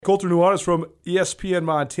Colter Nuanez from ESPN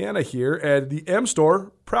Montana here, and the M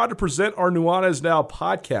Store, proud to present our Nuanez Now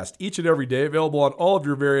podcast each and every day, available on all of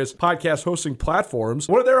your various podcast hosting platforms.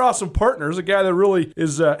 One of their awesome partners, a guy that really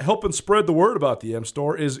is helping spread the word about the M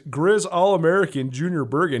Store, is Griz All-American Junior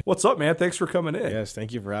Bergen. What's up, man? Thanks for coming in. Yes,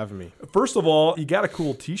 thank you for having me. First of all, you got a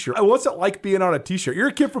cool t-shirt. What's it like being on a t-shirt? You're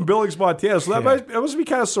a kid from Billings, Montana, so that must be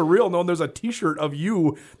kind of surreal knowing there's a t-shirt of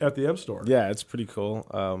you at the M Store. Yeah, it's pretty cool.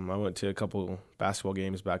 I went to a couple basketball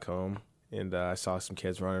games back home, and I saw some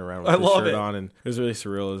kids running around with the shirt on, and it was really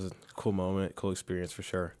surreal. It was a cool moment, cool experience for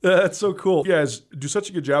sure. That's so cool. You guys do such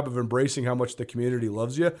a good job of embracing how much the community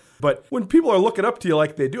loves you. But when people are looking up to you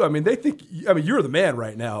like they do, they think, you're the man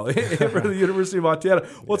right now for the University of Montana.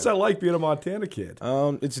 What's that like being a Montana kid?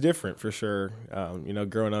 It's different for sure.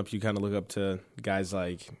 Growing up, you kind of look up to guys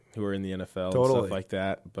like who are in the NFL and stuff like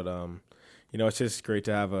that. But, it's just great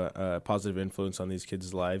to have a positive influence on these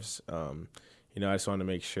kids' lives. I just want to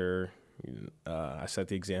make sure I set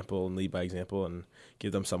the example and lead by example and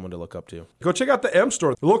give them someone to look up to. Go check out the M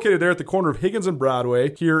Store. They're located there at the corner of Higgins and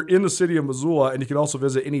Broadway here in the city of Missoula, and you can also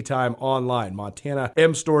visit anytime online,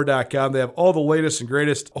 montanamstore.com. They have all the latest and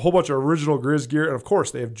greatest, a whole bunch of original Griz gear, and of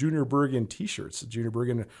course, they have Junior Bergen t-shirts. Junior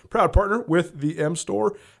Bergen, proud partner with the M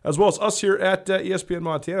Store, as well as us here at ESPN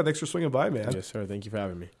Montana. Thanks for swinging by, man. Yes, sir. Thank you for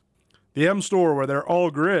having me. The M Store, where they're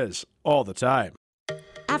all Griz all the time.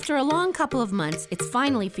 After a long couple of months, it's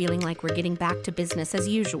finally feeling like we're getting back to business as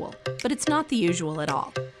usual. But it's not the usual at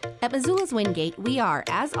all. At Missoula's Wingate, we are,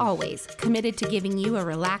 as always, committed to giving you a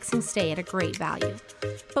relaxing stay at a great value.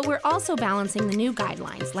 But we're also balancing the new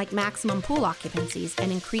guidelines like maximum pool occupancies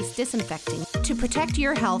and increased disinfecting to protect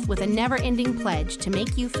your health with a never-ending pledge to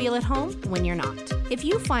make you feel at home when you're not. If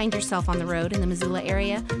you find yourself on the road in the Missoula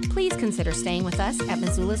area, please consider staying with us at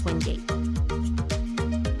Missoula's Wingate.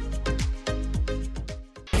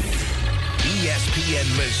 ESPN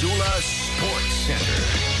Missoula Sports Center.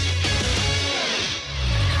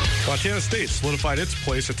 Montana State solidified its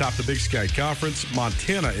place atop the Big Sky Conference.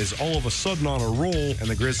 Montana is all of a sudden on a roll, and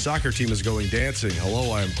the Griz soccer team is going dancing.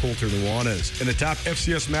 Hello, I am Colter Nuanez. In the top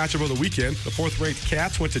FCS matchup of the weekend, the fourth-ranked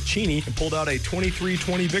Cats went to Cheney and pulled out a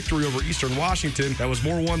 23-20 victory over Eastern Washington that was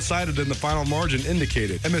more one-sided than the final margin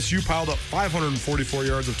indicated. MSU piled up 544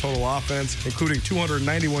 yards of total offense, including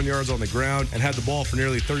 291 yards on the ground, and had the ball for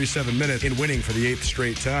nearly 37 minutes in winning for the 8th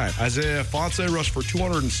straight time. Isaiah Fonse rushed for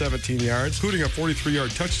 217 yards, including a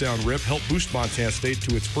 43-yard touchdown rip, helped boost Montana State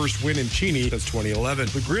to its first win in Cheney since 2011.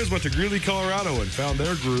 The Griz went to Greeley, Colorado and found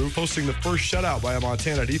their groove, posting the first shutout by a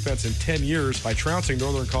Montana defense in 10 years by trouncing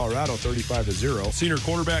Northern Colorado 35-0. Senior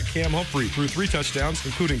quarterback Cam Humphrey threw 3 touchdowns,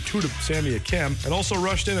 including 2 to Sammy Akem, and also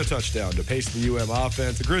rushed in a touchdown to pace the UM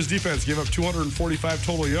offense. The Griz defense gave up 245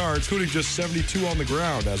 total yards, including just 72 on the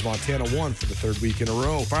ground, as Montana won for the 3rd week in a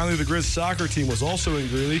row. Finally, the Griz soccer team was also in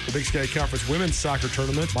Greeley, the Big Sky Conference women's soccer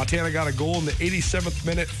tournament. Montana got a goal in the 87th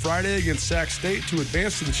minute Friday against Sac State to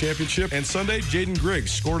advance to the championship, and Sunday, Jaden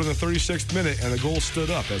Griggs scored in the 36th minute, and the goal stood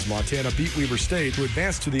up as Montana beat Weber State to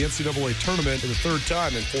advance to the NCAA tournament for the 3rd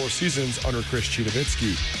time in 4 seasons under Chris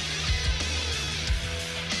Chidovitsky.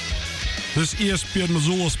 This ESPN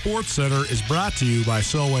Missoula Sports Center is brought to you by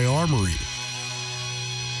Selway Armory.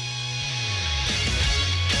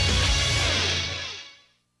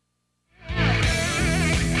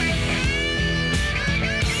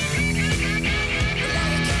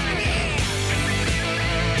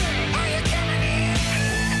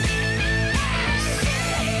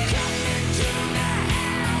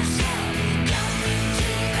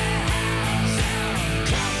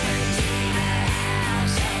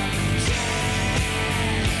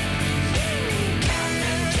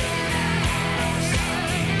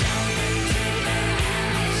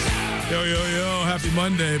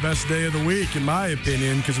 Monday, best day of the week, in my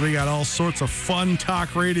opinion, because we got all sorts of fun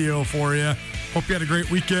talk radio for you. Hope you had a great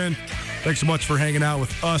weekend. Thanks so much for hanging out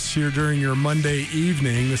with us here during your Monday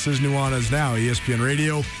evening. This is Nuanez Now, ESPN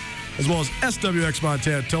Radio, as well as SWX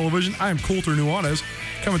Montana Television. I am Colter Nuanez,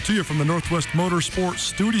 coming to you from the Northwest Motorsports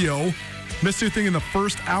Studio. Missed anything in the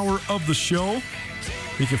first hour of the show?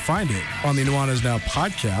 You can find it on the Nuanez Now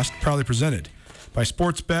podcast, proudly presented by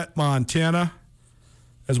Sportsbet Montana,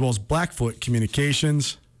 as well as Blackfoot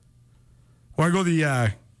Communications. Want to go to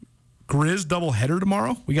the Griz doubleheader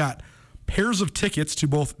tomorrow? We got pairs of tickets to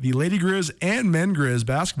both the Lady Griz and Men Griz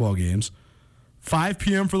basketball games. 5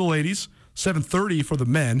 p.m. for the ladies, 7:30 for the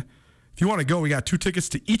men. If you want to go, we got 2 tickets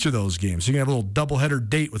to each of those games. So you can have a little doubleheader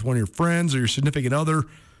date with one of your friends or your significant other,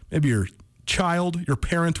 maybe your child, your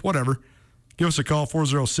parent, whatever. Give us a call,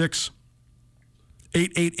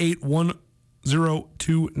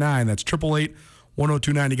 406-888-1029. That's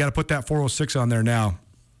 888-1029. You got to put that 406 on there now.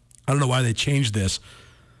 I don't know why they changed this.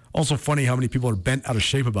 Also funny how many people are bent out of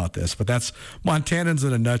shape about this, but that's Montanans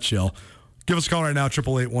in a nutshell. Give us a call right now,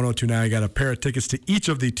 888-1029. I got a pair of tickets to each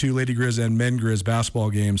of the 2 Lady Griz and Men Griz basketball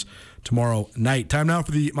games tomorrow night. Time now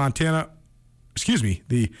for the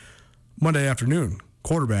the Monday afternoon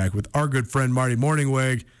quarterback with our good friend Marty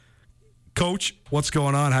Mornhinweg. Coach, what's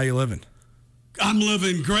going on? How you living? I'm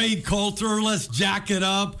living great, Colter. Let's jack it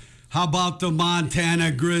up. How about the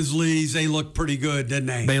Montana Grizzlies? They looked pretty good, didn't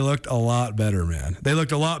they? They looked a lot better, man. They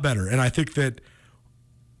looked a lot better. And I think that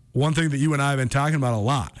one thing that you and I have been talking about a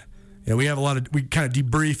lot, we kind of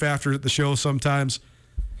debrief after the show sometimes,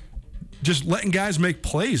 just letting guys make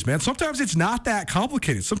plays, man. Sometimes it's not that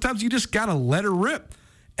complicated. Sometimes you just got to let her rip.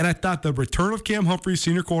 And I thought the return of Cam Humphrey,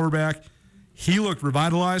 senior quarterback, he looked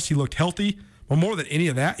revitalized. He looked healthy. But more than any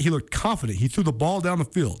of that, he looked confident. He threw the ball down the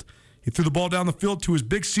field. He threw the ball down the field to his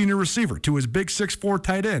big senior receiver, to his big 6'4"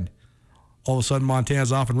 tight end. All of a sudden,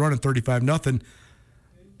 Montana's off and running 35-0.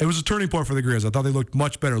 It was a turning point for the Griz. I thought they looked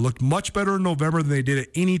much better. Looked much better in November than they did at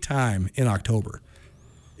any time in October.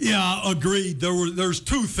 Yeah, agreed. There's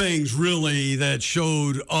 2 things, really, that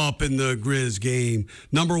showed up in the Griz game.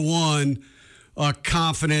 Number one, a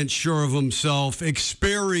confident, sure of himself,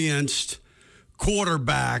 experienced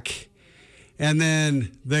quarterback. And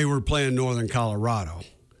then they were playing Northern Colorado.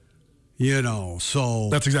 So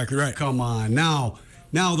that's exactly right. Come on. Now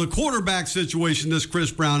the quarterback situation, this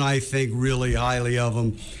Chris Brown, I think really highly of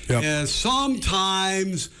him. Yep.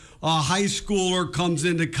 Sometimes a high schooler comes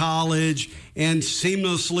into college and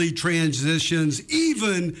seamlessly transitions,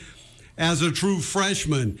 even as a true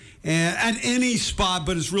freshman, at any spot,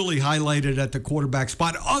 but it's really highlighted at the quarterback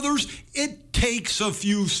spot. Others, it takes a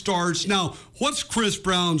few starts. Now, what's Chris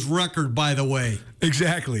Brown's record, by the way?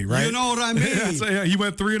 Exactly, right? You know what I mean? He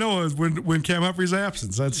went 3-0 when Cam Humphrey's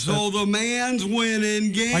absence. The man's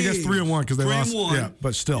winning games. I guess 3-1 because they lost. 3-1. Yeah,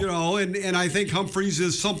 but still. And I think Humphreys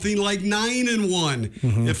is something like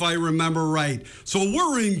 9-1, if I remember right. So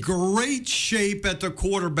we're in great shape at the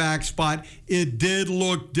quarterback spot. It did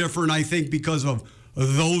look different, I think, because of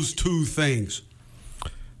those 2 things.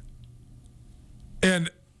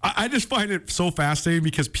 And I just find it so fascinating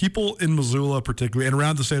because people in Missoula particularly, and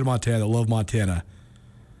around the state of Montana that love Montana,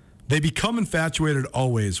 they become infatuated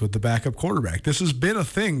always with the backup quarterback. This has been a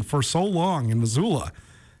thing for so long in Missoula.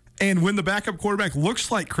 And when the backup quarterback looks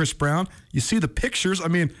like Chris Brown, you see the pictures. I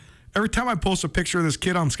mean, every time I post a picture of this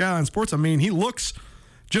kid on Skyline Sports, he looks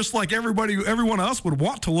just like everyone else would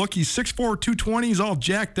want to look. He's 6'4", 220. He's all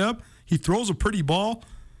jacked up. He throws a pretty ball.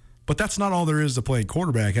 But that's not all there is to playing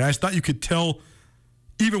quarterback. And I just thought you could tell,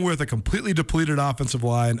 even with a completely depleted offensive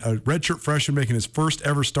line, a redshirt freshman making his first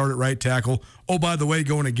ever start at right tackle. Oh, by the way,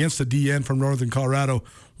 going against the DN from Northern Colorado,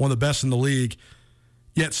 one of the best in the league.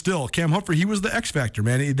 Yet still, Cam Humphrey, he was the X factor,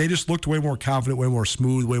 man. They just looked way more confident, way more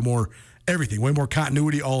smooth, way more everything, way more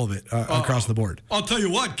continuity, all of it across the board. I'll tell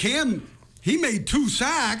you what, Cam, he made 2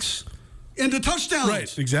 sacks into touchdowns.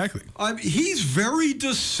 Right, exactly. He's very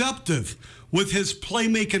deceptive with his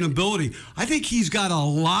playmaking ability. I think he's got a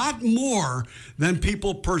lot more than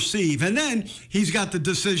people perceive. And then he's got the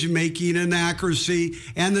decision-making and the accuracy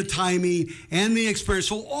and the timing and the experience.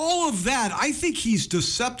 So all of that, I think he's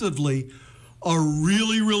deceptively a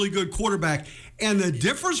really, really good quarterback. And the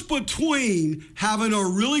difference between having a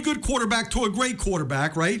really good quarterback to a great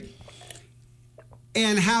quarterback, right,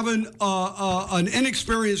 and having an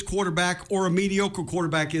inexperienced quarterback or a mediocre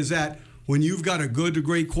quarterback is that when you've got a good to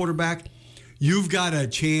great quarterback, you've got a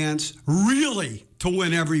chance really to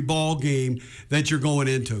win every ball game that you're going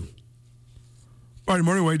into. Marty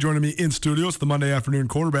Mornhinweg joining me in studio. It's the Monday afternoon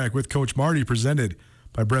quarterback with Coach Marty, presented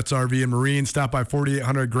by Brett's RV and Marine. Stop by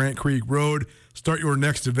 4800 Grant Creek Road. Start your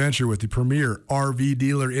next adventure with the premier RV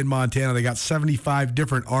dealer in Montana. They got 75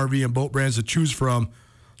 different RV and boat brands to choose from.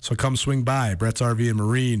 So come swing by Brett's RV and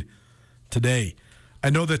Marine today. I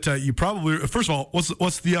know that you probably, first of all,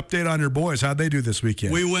 what's the update on your boys? How'd they do this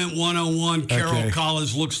weekend? We went 1-on-1. Carroll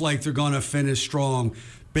College looks like they're going to finish strong.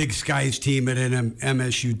 Big Sky's team at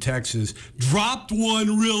MSU, Texas. Dropped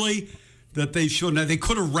one, really, that they shouldn't have. They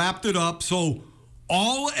could have wrapped it up. So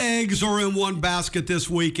all eggs are in one basket this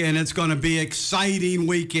weekend. It's going to be an exciting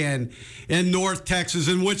weekend in North Texas,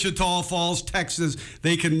 in Wichita Falls, Texas.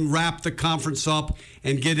 They can wrap the conference up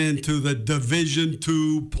and get into the Division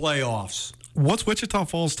II playoffs. What's Wichita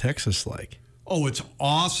Falls, Texas like? Oh, it's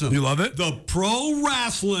awesome. You love it? The Pro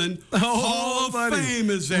Wrestling Hall of Fame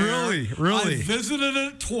is there. Really? I visited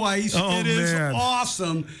it twice. It is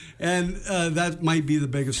awesome. And that might be the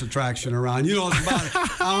biggest attraction around. You know, it's about an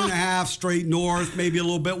hour and a half straight north, maybe a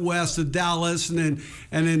little bit west of Dallas, and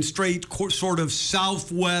then straight sort of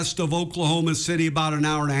southwest of Oklahoma City, about an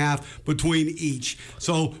hour and a half between each.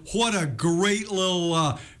 So what a great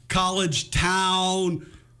little college town.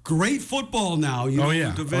 Great football now,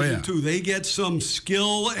 Division II. They get some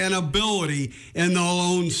skill and ability in the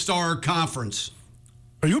Lone Star Conference.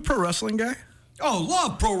 Are you a pro wrestling guy? Oh,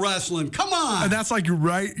 love pro wrestling. Come on. And that's like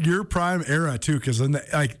your prime era, too, because in the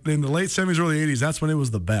late 70s, early 80s, that's when it was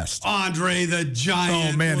the best. Andre the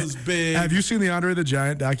Giant was big. Have you seen the Andre the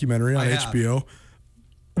Giant documentary on HBO?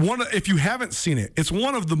 If you haven't seen it, it's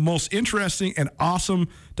one of the most interesting and awesome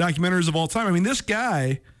documentaries of all time. I mean, this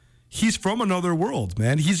guy, he's from another world,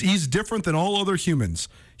 man. He's different than all other humans.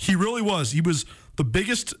 He really was. He was the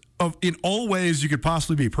biggest in all ways you could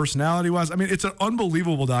possibly be, personality-wise. I mean, it's an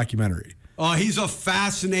unbelievable documentary. He's a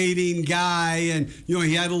fascinating guy, and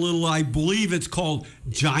he had a little, I believe it's called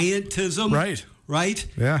giantism. Right?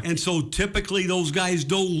 Yeah. And so typically those guys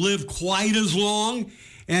don't live quite as long,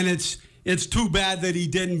 and it's too bad that he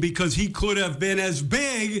didn't, because he could have been as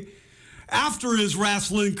big after his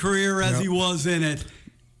wrestling career as he was in it.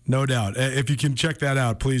 No doubt. If you can check that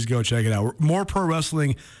out, please go check it out. More pro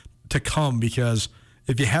wrestling to come, because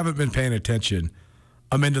if you haven't been paying attention,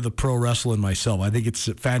 I'm into the pro wrestling myself. I think it's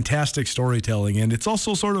fantastic storytelling, and it's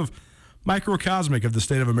also sort of microcosmic of the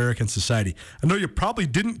state of American society. I know you probably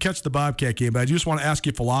didn't catch the Bobcat game, but I just want to ask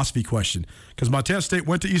you a philosophy question, because Montana State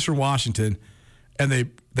went to Eastern Washington, and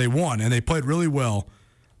they won, and they played really well.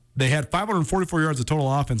 They had 544 yards of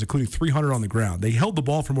total offense, including 300 on the ground. They held the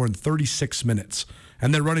ball for more than 36 minutes,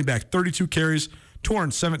 and their running back, 32 carries,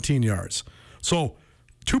 217 yards. So,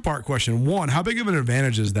 two-part question. One, how big of an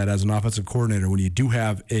advantage is that as an offensive coordinator when you do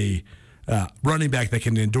have a running back that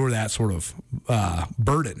can endure that sort of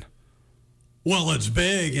burden? Well, it's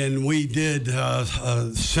big, and we did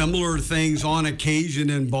similar things on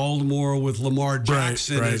occasion in Baltimore with Lamar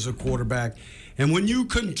Jackson as a quarterback. And when you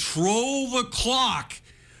control the clock,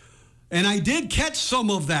 and I did catch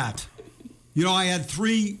some of that. I had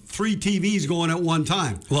three TVs going at one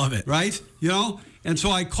time. Love it. Right? And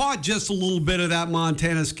so I caught just a little bit of that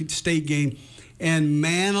Montana State game, and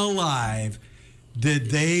man alive,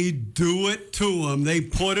 did they do it to him. They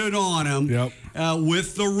put it on him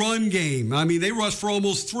with the run game. I mean, they rushed for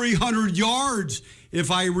almost 300 yards,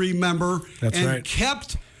 if I remember. That's right. And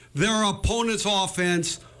kept their opponent's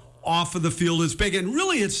offense off of the field. It's big. And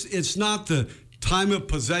really, it's not the time of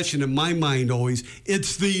possession in my mind always.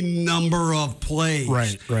 It's the number of plays.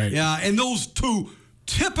 Right. Yeah, and those two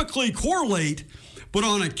typically correlate, but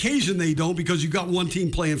on occasion they don't, because you've got one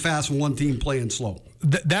team playing fast and one team playing slow.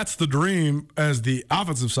 That's the dream as the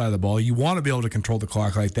offensive side of the ball. You want to be able to control the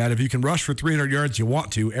clock like that. If you can rush for 300 yards, you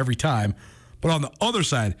want to every time. But on the other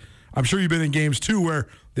side, I'm sure you've been in games too where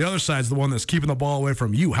the other side's the one that's keeping the ball away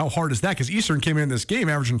from you. How hard is that? Because Eastern came in this game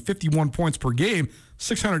averaging 51 points per game,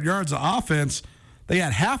 600 yards of offense. They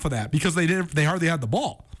had half of that because they hardly had the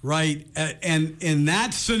ball. Right. And in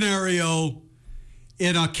that scenario,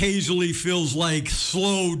 it occasionally feels like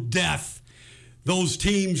slow death. Those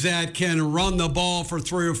teams that can run the ball for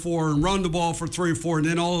 3 or 4 and run the ball for 3 or 4, and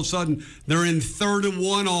then all of a sudden they're in 3rd and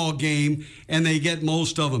 1 all game, and they get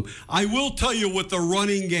most of them. I will tell you, with the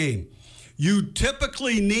running game, you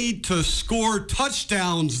typically need to score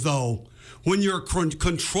touchdowns, though, when you're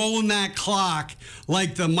controlling that clock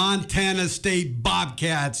like the Montana State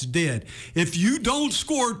Bobcats did. If you don't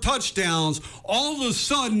score touchdowns, all of a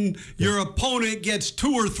sudden your opponent gets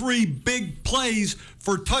 2 or 3 big plays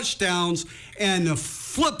for touchdowns and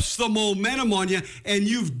flips the momentum on you, and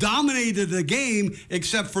you've dominated the game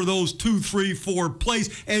except for those 2, 3, 4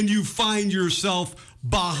 plays, and you find yourself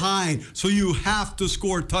behind. So you have to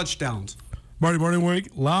score touchdowns. Marty Mornhinweg,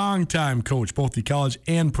 longtime coach, both the college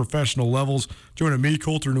and professional levels, joining me,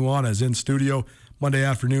 Colter Nuanez, in studio Monday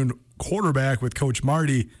afternoon, quarterback with Coach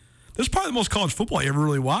Marty. This is probably the most college football you ever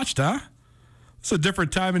really watched, huh? It's a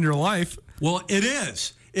different time in your life. Well, it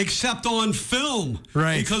is, except on film.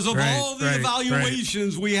 Right. Because of all the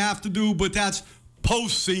evaluations we have to do, but that's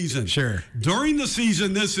postseason. Sure. During the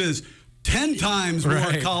season, this is 10 times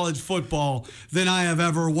more college football than I have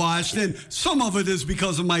ever watched. And some of it is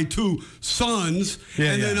because of my 2 sons.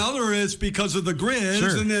 Then other is because of the Griz.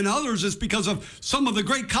 Sure. And then others is because of some of the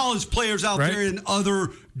great college players out there and other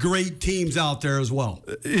great teams out there as well.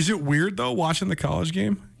 Is it weird, though, watching the college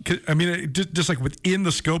game? I mean, just like within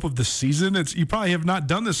the scope of the season, you probably have not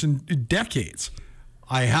done this in decades.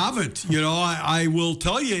 I haven't. I will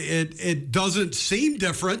tell you, it doesn't seem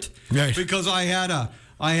different because I had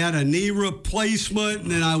a knee replacement, and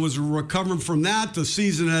then I was recovering from that. The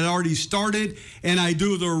season had already started, and I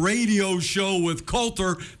do the radio show with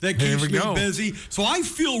Colter that keeps me busy. So I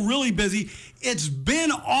feel really busy. It's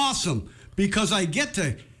been awesome because I get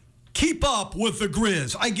to keep up with the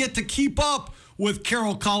Griz. I get to keep up with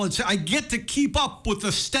Carroll College. I get to keep up with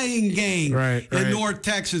the Staying Gang in North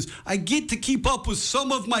Texas. I get to keep up with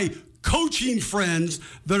some of my coaching friends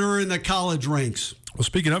that are in the college ranks. Well,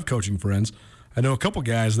 speaking of coaching friends, I know a couple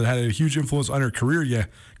guys that had a huge influence on your career. You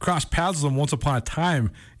crossed paths with them once upon a time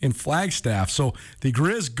in Flagstaff. So the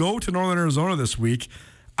Griz go to Northern Arizona this week.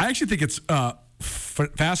 I actually think it's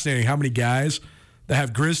fascinating how many guys that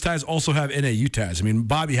have Griz ties also have NAU ties. I mean,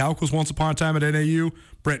 Bobby Houck was once upon a time at NAU.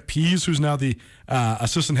 Brent Pease, who's now the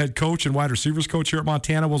assistant head coach and wide receivers coach here at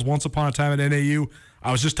Montana, was once upon a time at NAU.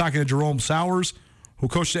 I was just talking to Jerome Sowers, who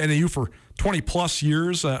coached at NAU for 20-plus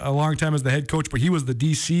years, a long time as the head coach, but he was the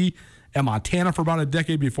DC at Montana for about a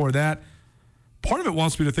decade before that. Part of it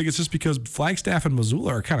wants me to think it's just because Flagstaff and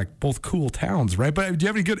Missoula are kind of both cool towns, right? But do you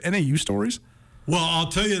have any good NAU stories? Well, I'll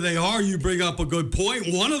tell you they are. You bring up a good point.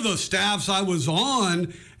 One of the staffs I was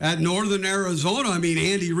on at Northern Arizona, I mean,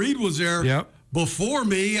 Andy Reid was there before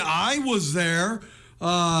me. I was there.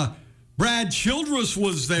 Brad Childress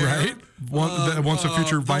was there. Right. Once a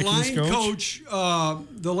future Vikings coach.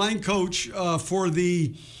 The line coach for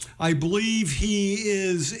the, I believe he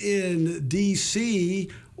is in D.C.,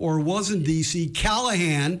 or was in D.C.,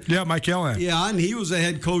 Callahan. Yeah, Mike Callahan. Yeah, and he was a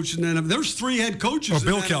head coach. And then there's 3 head coaches. Oh,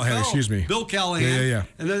 Bill Callahan, excuse me. Bill Callahan. Yeah.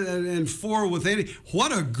 And 4 with Andy.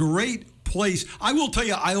 What a great place. I will tell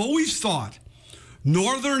you, I always thought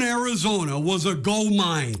Northern Arizona was a gold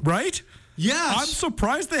mine. Right? Yes. I'm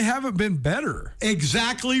surprised they haven't been better.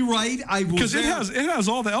 Exactly right. Because it has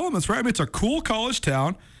all the elements, right? I mean, it's a cool college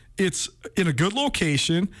town. It's in a good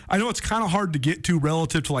location. I know it's kind of hard to get to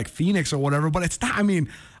relative to like Phoenix or whatever, but it's not. I mean,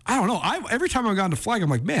 I don't know. Every time I've gone to Flag, I'm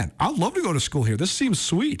like, man, I'd love to go to school here. This seems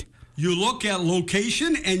sweet. You look at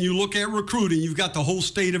location and you look at recruiting. You've got the whole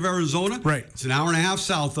state of Arizona. Right. It's an hour and a half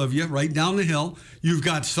south of you, right down the hill. You've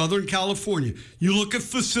got Southern California. You look at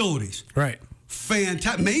facilities. Right.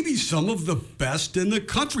 Fantastic. Maybe some of the best in the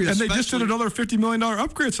country. And they just did another $50 million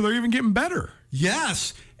upgrade, so they're even getting better.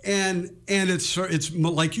 Yes. And it's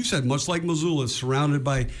like you said, much like Missoula, it's surrounded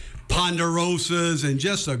by ponderosas and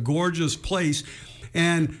just a gorgeous place.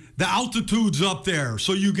 And the altitude's up there,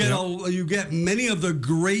 so you get many of the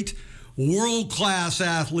great world-class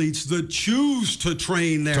athletes that choose to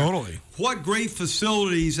train there. Totally. What great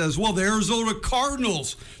facilities as well. The Arizona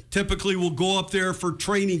Cardinals typically will go up there for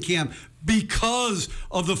training camp because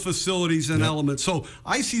of the facilities and elements. So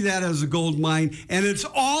I see that as a gold mine, and it's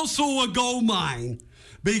also a gold mine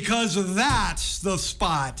because that's the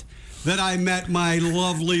spot that I met my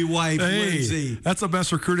lovely wife, Lindsay. That's the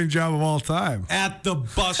best recruiting job of all time. At the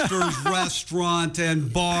Buster's restaurant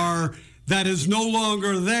and bar that is no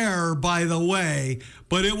longer there, by the way,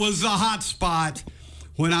 but it was a hot spot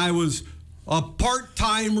when I was a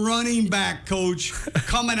part-time running back coach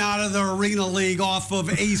coming out of the Arena League off of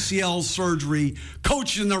ACL surgery,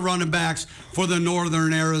 coaching the running backs for the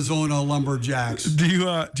Northern Arizona Lumberjacks. Do you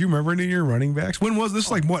remember any of your running backs? When was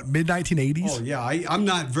this? Like what, mid-1980s? Oh yeah, I'm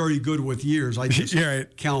not very good with years. I just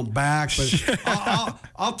count back. But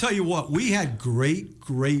I'll tell you what, we had great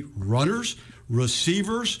runners,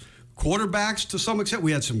 receivers, quarterbacks to some extent.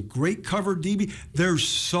 We had some great cover DB. There's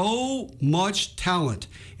so much talent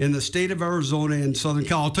in the state of Arizona and Southern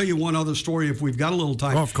Cal. I'll tell you one other story if we've got a little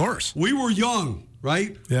time. Oh, of course. We were young,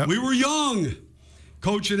 right? Yeah. We were young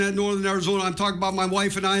coaching at Northern Arizona. I'm talking about my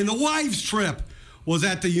wife and I, and the wives' trip was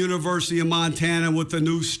at the University of Montana with the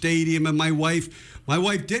new stadium, and my wife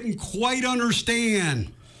didn't quite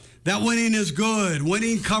understand that winning is good.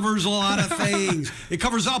 Winning covers a lot of things. It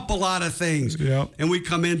covers up a lot of things. Yep. And we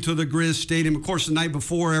come into the Griz Stadium. Of course, the night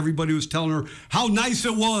before, everybody was telling her how nice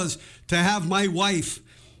it was to have my wife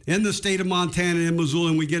in the state of Montana in Missoula.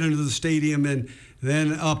 And we get into the stadium, and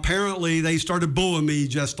then apparently they started booing me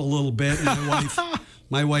just a little bit. And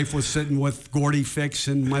my wife was sitting with Gordy Fix,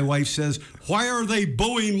 and my wife says, "Why are they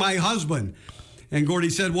booing my husband?" And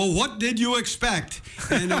Gordy said, "Well, what did you expect?"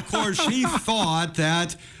 And of course, she thought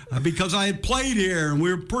that because I had played here and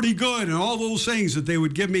we were pretty good and all those things that they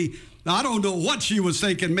would give me. Now, I don't know what she was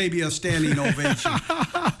thinking, maybe a standing ovation.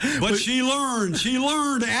 But she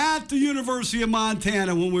learned at the University of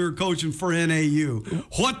Montana when we were coaching for NAU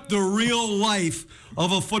what the real life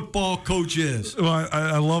of a football coach is. Well,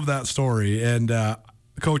 I love that story. And,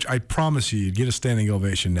 Coach, I promise you'd get a standing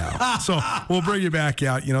ovation now. So we'll bring you back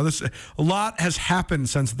out. You know, a lot has happened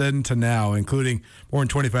since then to now, including more than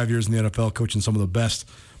 25 years in the NFL, coaching some of the best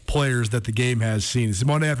players that the game has seen. It's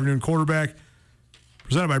Monday Afternoon Quarterback,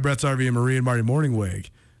 presented by Brett's RV and Marine, Marty Mornhinweg.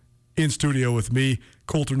 In studio with me,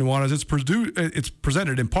 Colter Nuanez. It's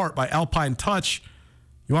presented in part by Alpine Touch.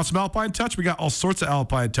 You want some Alpine Touch? We got all sorts of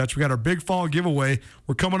Alpine Touch. We got our big fall giveaway.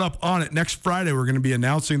 We're coming up on it next Friday. We're going to be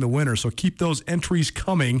announcing the winner, so keep those entries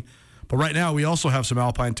coming But right now, we also have some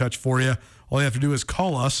Alpine Touch for you. All you have to do is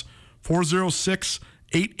call us,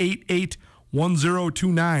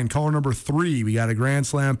 406-888-1029. Caller number 3. We got a Grand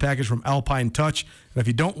Slam package from Alpine Touch. And if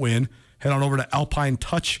you don't win, head on over to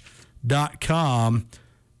alpinetouch.com.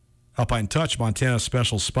 Alpine Touch, Montana's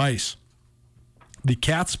special spice. The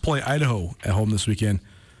Cats play Idaho at home this weekend.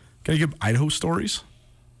 Can you give Idaho stories?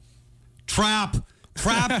 Trap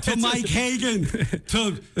to Mike Hagan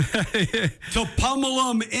to pummel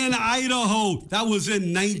him in Idaho. That was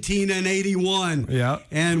in 1981. Yeah.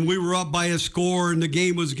 And we were up by a score, and the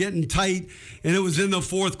game was getting tight, and it was in the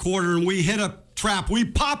fourth quarter, and we hit a trap. We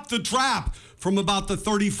popped the trap from about the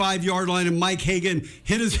 35-yard line, and Mike Hagan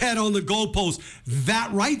hit his head on the goalpost. That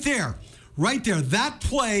right there, that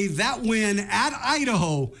play, that win at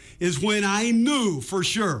Idaho is when I knew for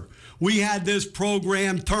sure we had this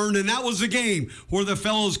program turned, and that was the game where the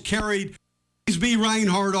fellows carried Naseby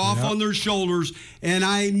Reinhardt off on their shoulders, and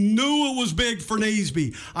I knew it was big for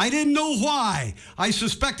Naseby. I didn't know why. I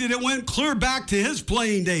suspected it went clear back to his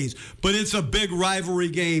playing days, but it's a big rivalry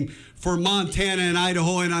game for Montana and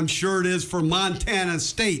Idaho, and I'm sure it is for Montana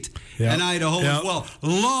State and Idaho as well.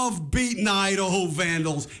 Love beating the Idaho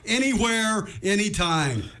Vandals anywhere,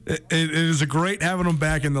 anytime. It is a great having them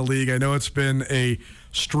back in the league. I know it's been a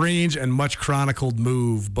strange and much chronicled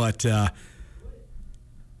move, but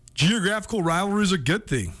geographical rivalry is a good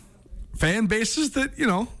thing. Fan bases that,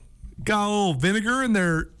 got a little vinegar in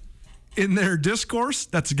their discourse,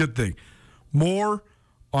 that's a good thing. More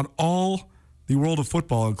on all the world of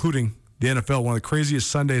football, including the NFL, one of the craziest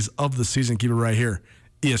Sundays of the season. Keep it right here,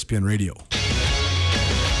 ESPN Radio.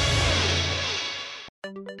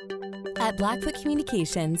 At Blackfoot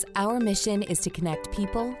Communications, our mission is to connect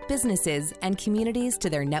people, businesses, and communities to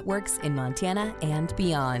their networks in Montana and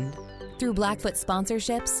beyond. Through Blackfoot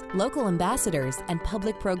sponsorships, local ambassadors, and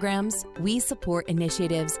public programs, we support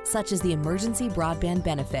initiatives such as the Emergency Broadband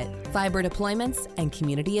Benefit, fiber deployments, and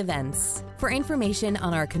community events. For information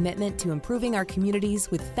on our commitment to improving our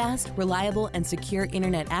communities with fast, reliable, and secure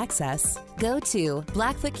internet access, go to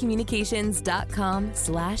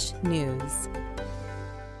blackfootcommunications.com/news.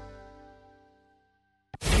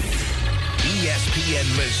 ESPN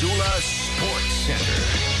Missoula Sports Center.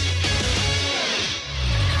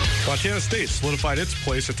 Montana State solidified its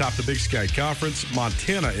place atop the Big Sky Conference.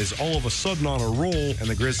 Montana is all of a sudden on a roll, and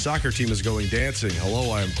the Griz soccer team is going dancing.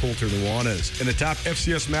 Hello, I am Colter Nuanez. In the top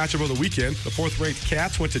FCS matchup of the weekend, the fourth-ranked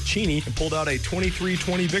Cats went to Cheney and pulled out a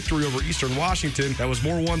 23-20 victory over Eastern Washington that was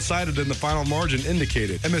more one-sided than the final margin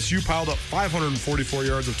indicated. MSU piled up 544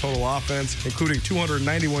 yards of total offense, including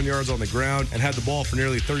 291 yards on the ground, and had the ball for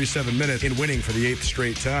nearly 37 minutes in winning for the 8th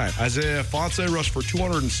straight time. Isaiah Fonse rushed for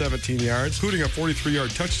 217 yards, including a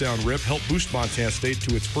 43-yard touchdown rip, helped boost Montana State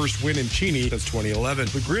to its first win in Cheney since 2011.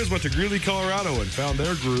 The Griz went to Greeley, Colorado and found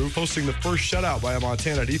their groove, posting the first shutout by a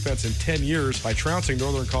Montana defense in 10 years by trouncing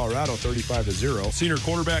Northern Colorado 35-0. Senior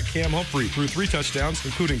quarterback Cam Humphrey threw 3 touchdowns,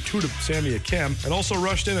 including 2 to Sammy Akem, and also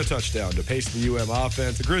rushed in a touchdown to pace the UM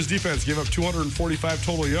offense. The Griz defense gave up 245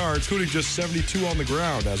 total yards, including just 72 on the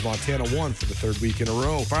ground, as Montana won for the 3rd week in a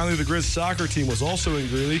row. Finally, the Griz soccer team was also in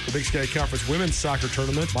Greeley, the Big Sky Conference women's soccer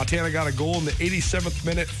tournament. Montana got a goal in the 87th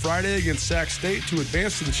minute Friday against Sac State to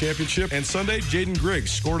advance to the championship, and Sunday, Jaden Griggs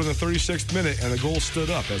scored in the 36th minute, and the goal stood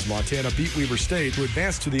up as Montana beat Weber State to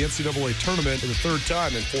advance to the NCAA tournament for the 3rd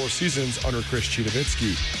time in 4 seasons under Chris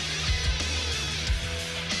Chidovitsky.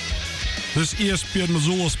 This ESPN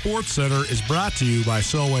Missoula Sports Center is brought to you by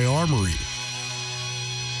Selway Armory.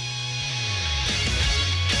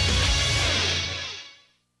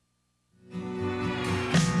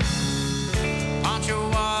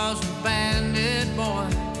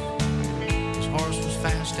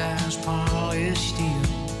 As polished steel,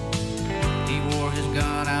 he wore his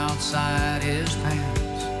gun outside his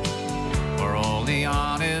pants for all the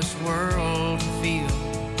honest world to feel.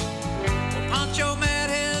 Well, Pancho met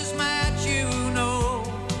his match,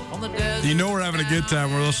 on the desert. You know we're having a good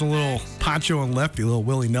time. We're listening to a little Pancho and Lefty, little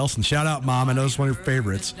Willie Nelson. Shout out, Mom. I know it's one of your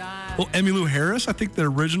favorites. Well, Emmylou Harris, I think the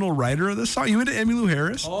original writer of this song. You into Emmylou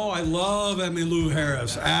Harris? Oh, I love Emmylou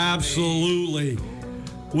Harris. Absolutely.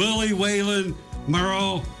 Willie Waylon,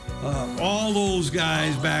 Merle, all those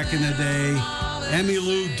guys back in the day.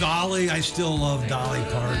 Emmylou, Dolly. I still love Dolly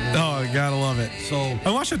Parton. Oh, I gotta love it. So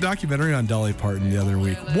I watched a documentary on Dolly Parton the other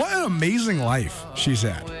week. What an amazing life she's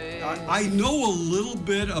had. I know a little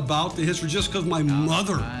bit about the history just because my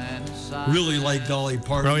mother really liked Dolly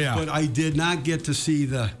Parton. Oh, yeah. But I did not get to see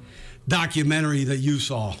the documentary that you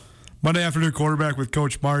saw. Monday afternoon quarterback with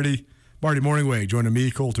Coach Marty Mornhinweg, joining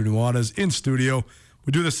me, Colter Nuanez, in studio.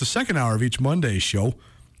 We do this the second hour of each Monday show.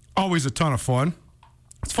 Always a ton of fun.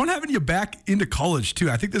 It's fun having you back into college, too.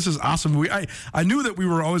 I think this is awesome. I knew that we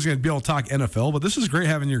were always going to be able to talk NFL, but this is great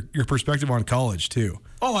having your perspective on college, too.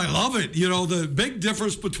 Oh, I love it. You know, the big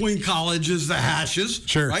difference between college is the hashes.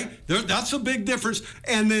 Sure. Right? That's a big difference.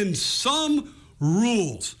 And then some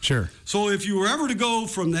rules. Sure. So if you were ever to go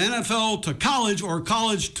from the NFL to college or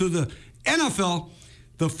college to the NFL,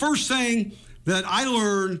 the first thing that I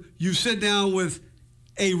learned, you sit down with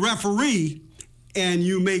a referee and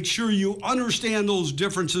you make sure you understand those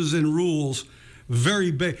differences in rules,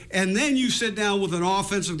 very big. And then you sit down with an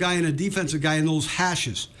offensive guy and a defensive guy in those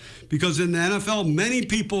hashes. Because in the NFL, many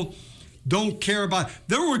people don't care about it.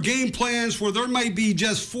 There were game plans where there might be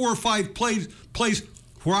just 4 or 5 plays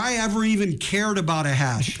where I ever even cared about a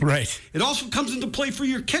hash. Right. It also comes into play for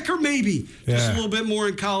your kicker, maybe. Just a little bit more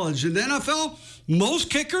in college. In the NFL, most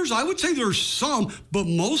kickers, I would say there's some, but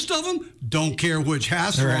most of them don't care which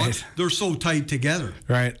hash they're on. They're so tight together.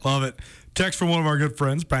 Right. Love it. Text from one of our good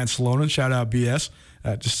friends, Brian Salonen. Shout out, BS.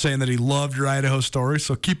 Just saying that he loved your Idaho story.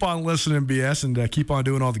 So keep on listening, BS, and keep on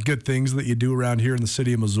doing all the good things that you do around here in the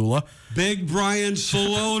city of Missoula. Big Brian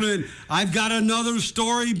Salonen. I've got another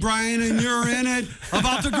story, Brian, and you're in it,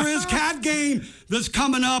 about the Griz Cat game that's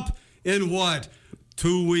coming up in what?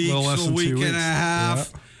 2 weeks, a week and a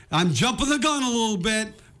half. Yeah. I'm jumping the gun a little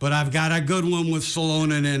bit, but I've got a good one with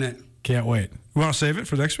Salonen in it. Can't wait. You want to save it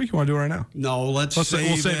for next week? You want to do it right now? No, let's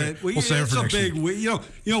save it. We'll save it for next week. You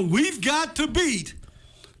know, we've got to beat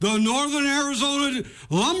the Northern Arizona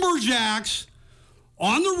Lumberjacks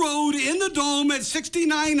on the road in the dome at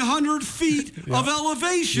 6,900 feet of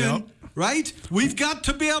elevation, right? We've got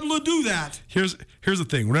to be able to do that. Here's the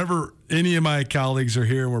thing. Whenever any of my colleagues are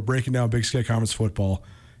here and we're breaking down Big Sky Conference football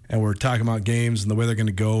and we're talking about games and the way they're going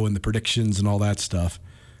to go and the predictions and all that stuff,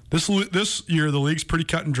 this year the league's pretty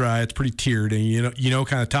cut and dry. It's pretty tiered, and you know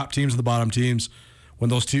kind of top teams and the bottom teams. When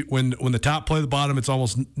the top play the bottom, it's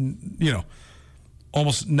almost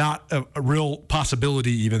not a real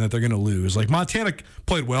possibility even that they're going to lose. Like Montana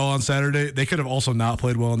played well on Saturday. They could have also not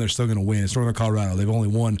played well, and they're still going to win. It's Northern Colorado. They've only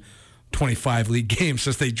won 25 league games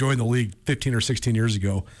since they joined the league 15 or 16 years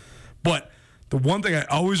ago. But the one thing I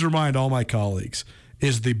always remind all my colleagues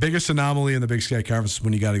is the biggest anomaly in the Big Sky Conference is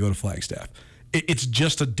when you got to go to Flagstaff. It's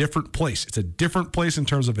just a different place. It's a different place in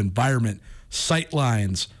terms of environment, sight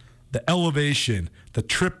lines, the elevation, the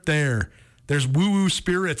trip there. There's woo-woo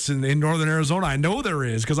spirits in Northern Arizona. I know there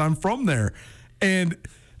is because I'm from there. And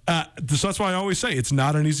so that's why I always say it's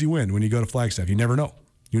not an easy win when you go to Flagstaff. You never know.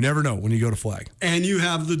 You never know when you go to Flag. And you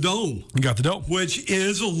have the dome. You got the dome. Which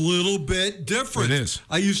is a little bit different. It is.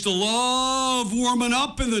 I used to love warming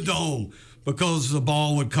up in the dome because the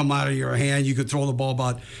ball would come out of your hand. You could throw the ball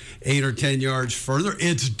about 8 or 10 yards further.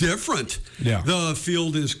 It's different. Yeah. The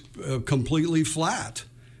field is completely flat.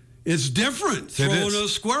 It's different throwing a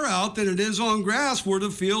square out than it is on grass where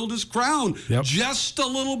the field is crowned just a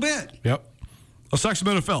little bit. Yep. Let's talk some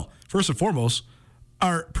NFL. First and foremost,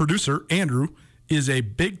 our producer, Andrew, is a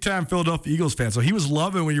big-time Philadelphia Eagles fan. So he was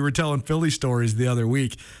loving when you were telling Philly stories the other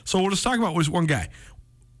week. So what let's talk about was one guy.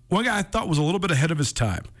 One guy I thought was a little bit ahead of his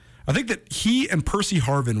time. I think that he and Percy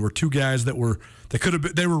Harvin were two guys that were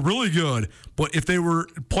really good, but if they were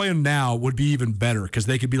playing now would be even better because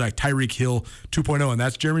they could be like Tyreek Hill 2.0, and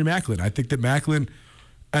that's Jeremy Maclin. I think that Maclin,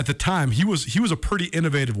 at the time, he was a pretty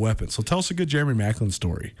innovative weapon. So tell us a good Jeremy Maclin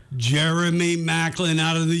story. Jeremy Maclin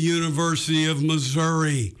out of the University of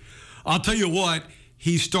Missouri. I'll tell you what,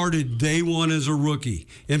 he started day one as a rookie.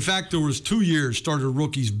 In fact, there was 2 years, started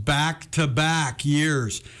rookies back-to-back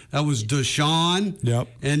years. That was Deshaun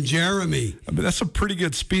and Jeremy. I mean, that's some pretty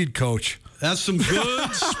good speed, Coach. That's some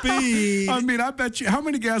good speed. I mean, I bet you, how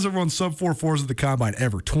many guys have run sub-4.4s at the Combine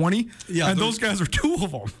ever? 20? Yeah. And those guys are 2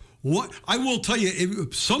 of them. What I will tell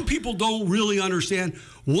you, some people don't really understand.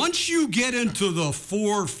 Once you get into the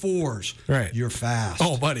 4.4s, you're fast.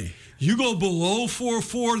 Oh, buddy. You go below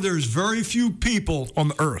 4.4, there's very few people on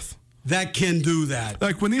the earth that can do that.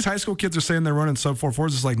 Like when these high school kids are saying they're running sub 4.4s,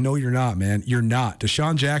 it's like, no, you're not, man. You're not.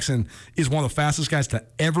 Deshaun Jackson is one of the fastest guys to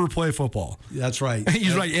ever play football. That's right.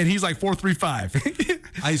 He's like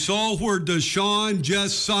 4.35. I saw where Deshaun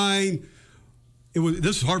just signed.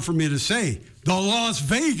 This is hard for me to say. The Las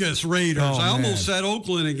Vegas Raiders. I almost said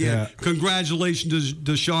Oakland again. Yeah. Congratulations to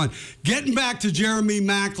Deshaun. Getting back to Jeremy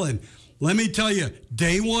Maclin. Let me tell you,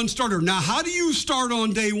 day one starter. Now, how do you start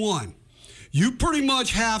on day one? You pretty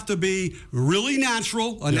much have to be really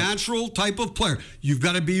natural, a natural type of player. You've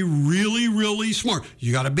got to be really, really smart.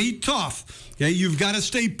 You got to be tough. Okay? You've got to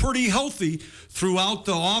stay pretty healthy throughout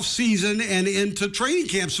the off season and into training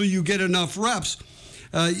camp so you get enough reps.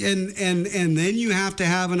 And then you have to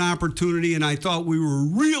have an opportunity, and I thought we were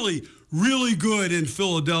really, really good in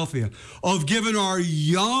Philadelphia of giving our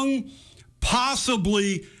young,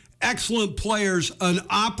 possibly excellent players an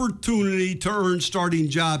opportunity to earn starting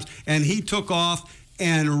jobs. And he took off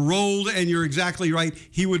and rolled, and you're exactly right.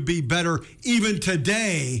 He would be better even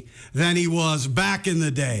today than he was back in the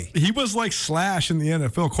day. He was like Slash in the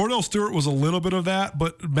NFL. Cordell Stewart was a little bit of that,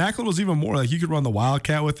 but Macklin was even more. Like, you could run the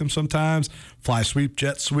Wildcat with him sometimes, fly sweep,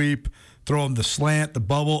 jet sweep, throw him the slant, the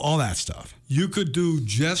bubble, all that stuff. You could do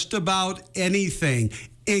just about anything,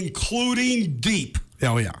 including deep.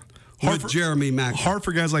 Oh, yeah. With Jeremy Macklin. Hard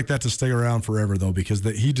for guys like that to stay around forever, though, because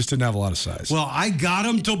he just didn't have a lot of size. Well, I got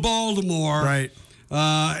him to Baltimore. Right.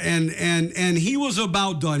 And he was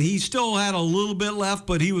about done. He still had a little bit left,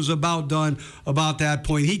 but he was about done about that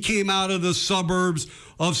point. He came out of the suburbs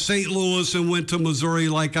of St. Louis and went to Missouri,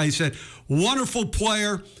 like I said. Wonderful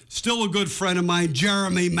player, still a good friend of mine,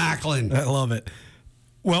 Jeremy Macklin. I love it.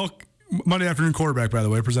 Well, Monday Afternoon Quarterback, by the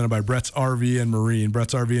way, presented by Brett's RV and Marine.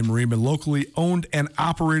 Brett's RV and Marine been locally owned and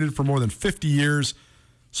operated for more than 50 years.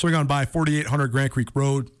 Swing on by 4800 Grand Creek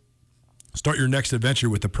Road. Start your next adventure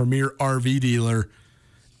with the premier RV dealer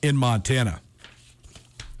in Montana.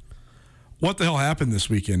 What the hell happened this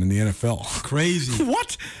weekend in the NFL? Crazy.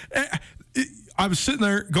 What? I was sitting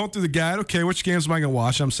there going through the guide. Okay, which games am I going to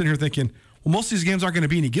watch? I'm sitting here thinking, well, most of these games aren't going to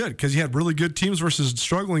be any good because you had really good teams versus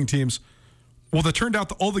struggling teams. Well, it turned out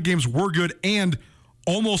that all the games were good, and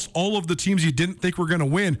almost all of the teams you didn't think were going to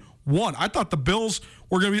win won. I thought the Bills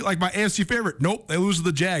were going to be like my AFC favorite. Nope, they lose to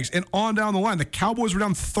the Jags. And on down the line, the Cowboys were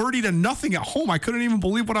down 30-0 at home. I couldn't even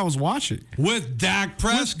believe what I was watching. With Dak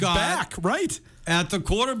Prescott back, right? At the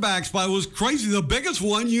quarterback spot. It was crazy. The biggest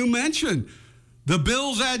one you mentioned. The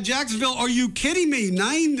Bills at Jacksonville. Are you kidding me?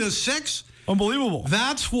 9-6? Unbelievable.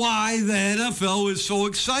 That's why the NFL is so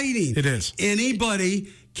exciting. It is.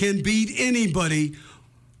 Anybody can beat anybody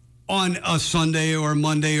on a Sunday or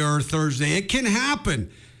Monday or Thursday. It can happen.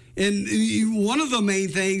 And one of the main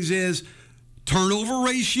things is turnover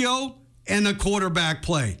ratio and the quarterback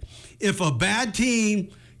play. If a bad team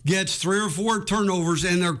gets 3 or 4 turnovers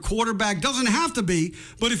and their quarterback doesn't have to be,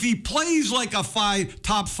 but if he plays like a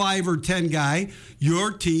top 5 or 10 guy,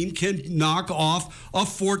 your team can knock off a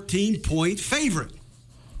 14-point favorite.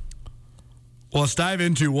 Well, let's dive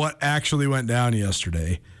into what actually went down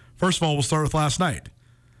yesterday. First of all, we'll start with last night.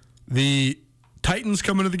 The Titans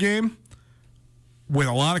come into the game with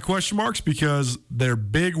a lot of question marks because their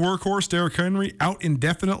big workhorse, Derrick Henry, out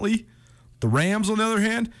indefinitely. The Rams, on the other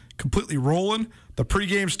hand, completely rolling. The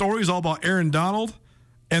pregame story is all about Aaron Donald.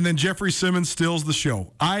 And then Jeffrey Simmons steals the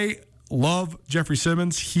show. I love Jeffrey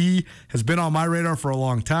Simmons. He has been on my radar for a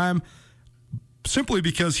long time simply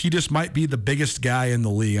because he just might be the biggest guy in the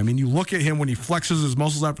league. I mean, you look at him when he flexes his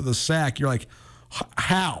muscles after the sack, you're like,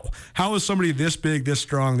 how? How is somebody this big, this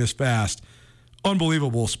strong, this fast?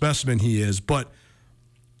 Unbelievable specimen he is. But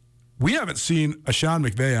we haven't seen a Sean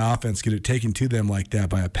McVay offense get it taken to them like that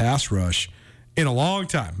by a pass rush in a long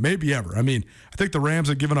time, maybe ever. I mean, I think the Rams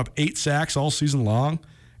have given up 8 sacks all season long,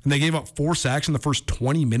 and they gave up 4 sacks in the first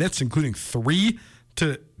 20 minutes, including 3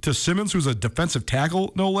 to Simmons, who's a defensive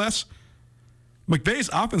tackle, no less. McVay's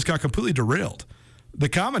offense got completely derailed. The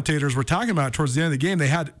commentators were talking about it towards the end of the game. They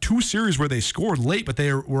had 2 series where they scored late, but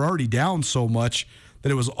they were already down so much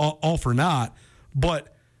that it was all for naught.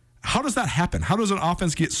 But how does that happen? How does an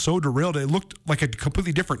offense get so derailed? It looked like a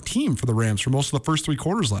completely different team for the Rams for most of the first 3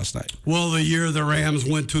 quarters last night. Well, the year the Rams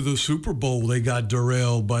went to the Super Bowl, they got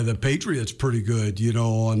derailed by the Patriots pretty good,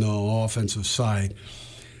 on the offensive side.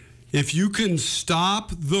 If you can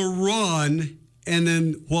stop the run and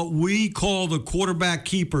then what we call the quarterback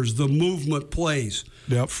keepers, the movement plays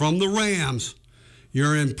from the Rams,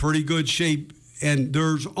 you're in pretty good shape. And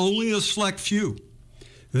there's only a select few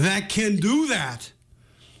that can do that.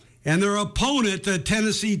 And their opponent, the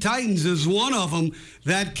Tennessee Titans, is one of them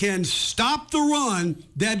that can stop the run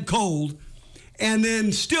dead cold and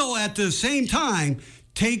then still at the same time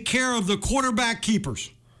take care of the quarterback keepers.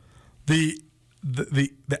 The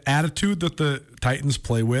attitude that the Titans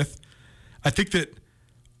play with, I think that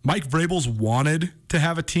Mike Vrabel's wanted to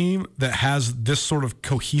have a team that has this sort of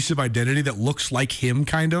cohesive identity that looks like him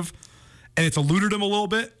kind of, and it's eluded him a little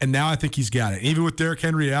bit, and now I think he's got it. Even with Derrick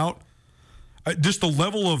Henry out, just the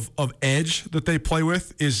level of edge that they play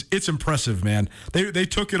with it's impressive, man. They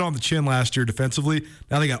took it on the chin last year defensively.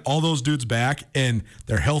 Now they got all those dudes back and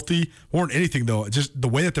they're healthy. More than anything, though, just the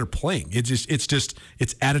way that they're playing.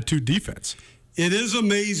 It's attitude defense. It is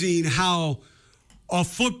amazing how a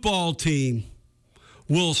football team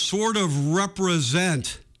will sort of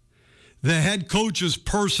represent the head coach's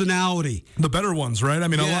personality. The better ones, right? I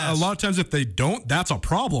mean, yes. a lot of times if they don't, that's a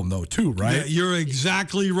problem, though, too, right? Yeah, you're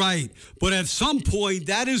exactly right. But at some point,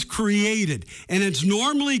 that is created, and it's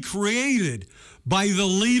normally created by the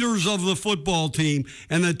leaders of the football team,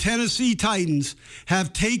 and the Tennessee Titans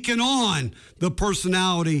have taken on the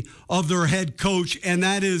personality of their head coach, and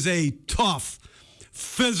that is a tough,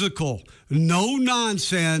 physical,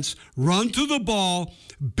 no-nonsense, run to the ball,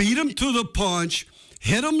 beat them to the punch,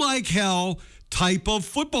 hit them like hell type of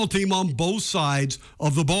football team on both sides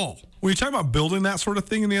of the ball. When you talk about building that sort of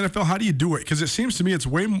thing in the NFL, how do you do it? Because it seems to me it's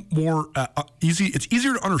way more easy. It's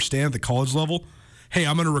easier to understand at the college level. Hey,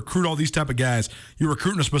 I'm going to recruit all these type of guys. You're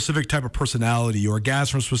recruiting a specific type of personality or guys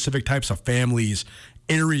from specific types of families,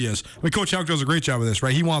 areas. I mean, Coach Houck does a great job of this,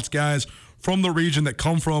 right? He wants guys from the region that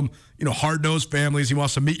come from, hard-nosed families. He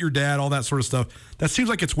wants to meet your dad, all that sort of stuff. That seems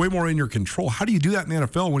like it's way more in your control. How do you do that in the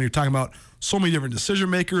NFL when you're talking about so many different decision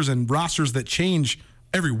makers and rosters that change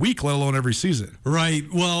every week, let alone every season? Right.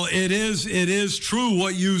 Well, it is true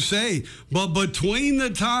what you say. But between the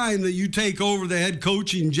time that you take over the head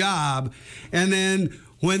coaching job and then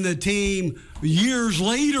when the team years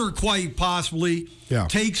later, quite possibly,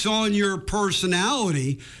 takes on your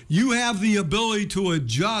personality, you have the ability to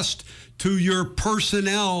adjust to your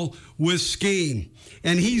personnel with scheme.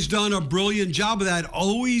 And he's done a brilliant job of that,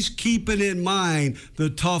 always keeping in mind the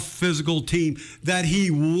tough physical team that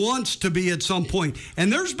he wants to be at some point.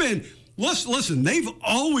 And there's been, listen, they've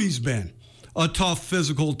always been a tough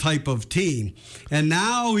physical type of team. And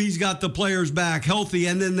now he's got the players back healthy,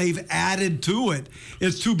 and then they've added to it.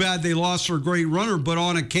 It's too bad they lost their great runner, but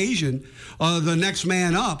on occasion, the next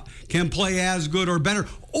man up can play as good or better.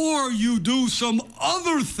 Or you do some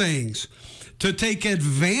other things to take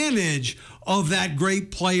advantage of that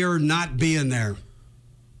great player not being there.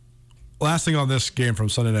 Last thing on this game from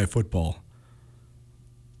Sunday Night Football.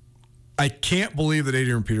 I can't believe that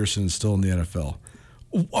Adrian Peterson is still in the NFL.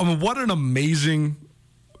 I mean, what an amazing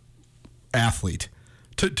athlete.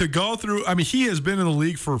 To go through, I mean, he has been in the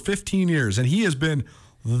league for 15 years, and he has been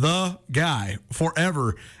the guy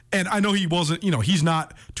forever. And I know he wasn't, he's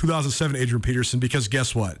not 2007 Adrian Peterson, because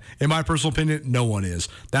guess what? In my personal opinion, no one is.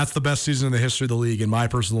 That's the best season in the history of the league, in my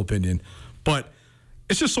personal opinion. But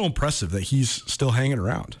it's just so impressive that he's still hanging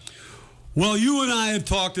around. Well, you and I have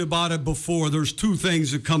talked about it before. There's two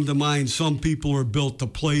things that come to mind. Some people are built to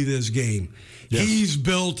play this game. Yes. He's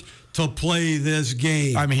built to play this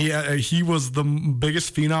game. I mean, he was the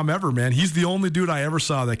biggest phenom ever, man. He's the only dude I ever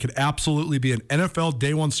saw that could absolutely be an NFL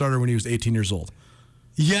day one starter when he was 18 years old.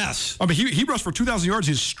 Yes. I mean, he rushed for 2,000 yards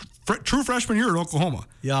his true freshman year at Oklahoma.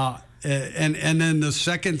 Yeah, and then the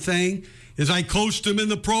second thing is I coached him in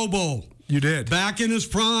the Pro Bowl. You did. Back in his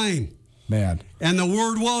prime. Man. And the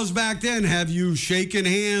word was back then, have you shaken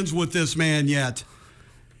hands with this man yet?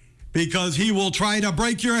 Because he will try to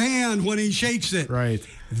break your hand when he shakes it. Right.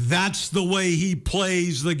 That's the way he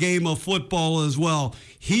plays the game of football as well.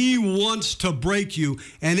 He wants to break you,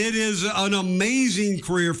 and it is an amazing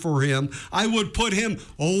career for him. I would put him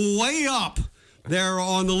way up there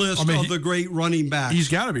on the list of the great running backs. He's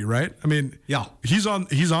got to be, right? I mean, yeah. He's on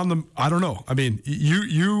the, I don't know. I mean,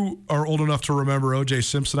 you are old enough to remember O.J.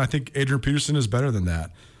 Simpson. I think Adrian Peterson is better than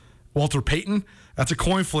that. Walter Payton, that's a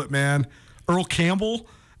coin flip, man. Earl Campbell,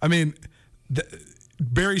 I mean,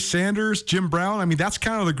 Barry Sanders, Jim Brown, I mean, that's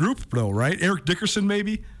kind of the group, though, right? Eric Dickerson,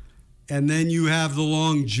 maybe? And then you have the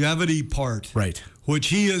longevity part. Right. Which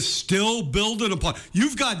he is still building upon.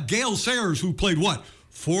 You've got Gale Sayers, who played,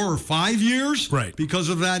 4 or 5 years? Right. Because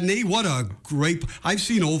of that knee. What a great... I've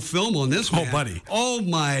seen old film on this man. Oh, buddy. Oh,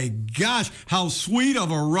 my gosh. How sweet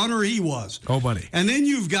of a runner he was. Oh, buddy. And then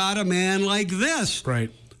you've got a man like this.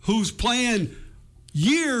 Right. Who's playing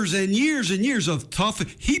years and years and years of tough...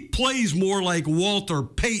 He plays more like Walter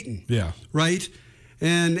Payton. Yeah. Right?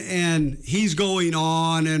 And he's going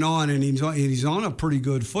on, and he's on a pretty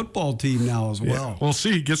good football team now as well. Yeah. We'll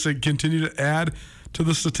see. He gets to continue to add to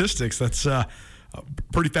the statistics. That's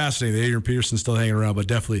pretty fascinating. Adrian Peterson's still hanging around, but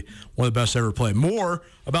definitely one of the best ever played. More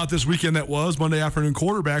about this weekend that was Monday Afternoon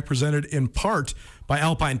Quarterback, presented in part by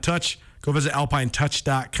Alpine Touch. Go visit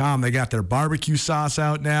alpinetouch.com. They got their barbecue sauce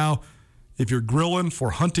out now. If you're grilling for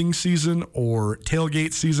hunting season or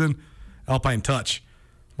tailgate season, Alpine Touch,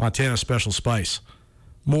 Montana special spice.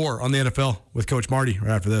 More on the NFL with Coach Marty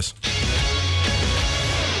right after this.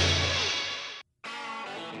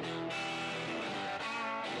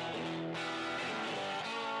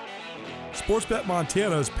 Sportsbet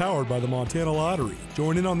Montana is powered by the Montana Lottery.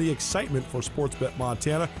 Join in on the excitement for Sportsbet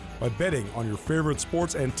Montana by betting on your favorite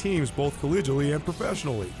sports and teams both collegially and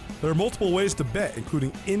professionally. There are multiple ways to bet,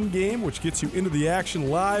 including in-game, which gets you into the action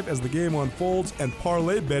live as the game unfolds, and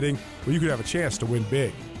parlay betting, where you could have a chance to win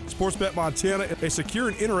big. Sportsbet Montana, a secure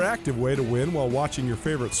and interactive way to win while watching your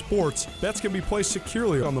favorite sports. Bets can be placed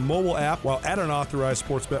securely on the mobile app while at an authorized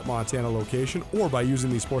Sportsbet Montana location or by using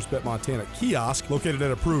the Sportsbet Montana kiosk located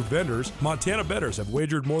at approved vendors. Montana bettors have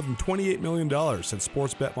wagered more than $28 million since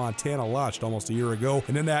Sportsbet Montana launched almost a year ago,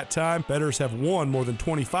 and in that time, bettors have won more than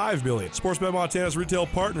 $25 million. Sportsbet Montana's retail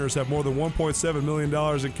partners have more than $1.7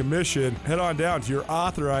 million in commission. Head on down to your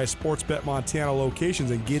authorized Sportsbet Montana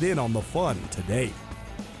locations and get in on the fun today.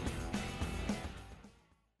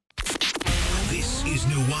 This is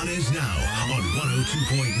Nuanez Now on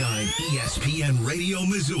 102.9 ESPN Radio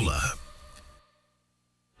Missoula.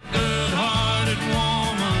 Good-hearted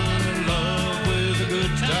woman in love with a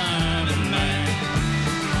good time and man.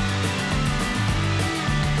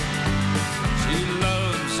 She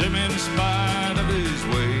loves him in spite of his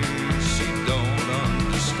ways. She don't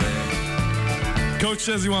understand. Coach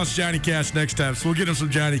says he wants Johnny Cash next time, so we'll get him some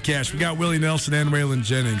Johnny Cash. We got Willie Nelson and Waylon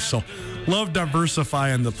Jennings, so love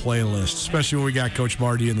diversifying the playlist, especially when we got Coach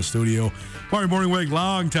Marty in the studio. Marty Mornhinweg,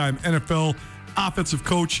 longtime NFL offensive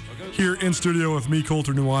coach, here in studio with me,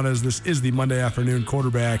 Colter Nuanez. This is the Monday afternoon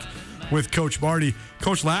quarterback with Coach Marty.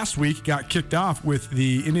 Coach, last week got kicked off with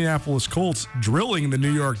the Indianapolis Colts drilling the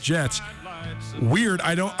New York Jets. Weird.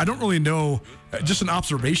 I don't really know. Just an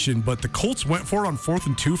observation, but the Colts went for it on 4th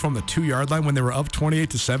and 2 from the 2-yard line when they were up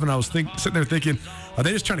 28-7. I was sitting there thinking, are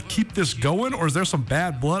they just trying to keep this going, or is there some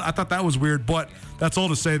bad blood? I thought that was weird, but that's all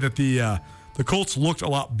to say that the Colts looked a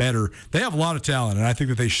lot better. They have a lot of talent, and I think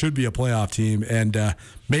that they should be a playoff team, and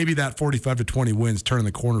maybe that 45-20 wins turning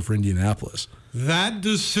the corner for Indianapolis. That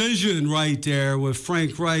decision right there with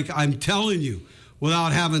Frank Reich, I'm telling you,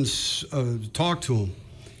 without having talked to him,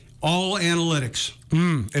 all analytics.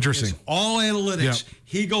 Interesting. It's all analytics. Yep.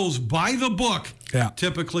 He goes by the book,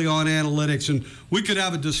 typically on analytics. And we could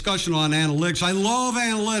have a discussion on analytics. I love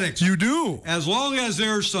analytics. You do. As long as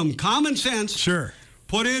there's some common sense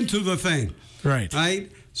put into the thing.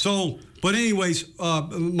 Right? So, but anyways,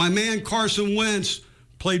 my man Carson Wentz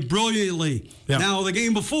played brilliantly. Yep. Now, the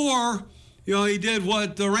game before, he did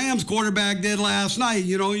what the Rams quarterback did last night.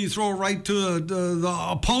 You throw it right to the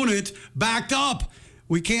opponent, backed up.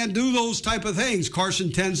 We can't do those type of things.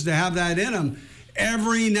 Carson tends to have that in him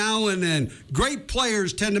every now and then. Great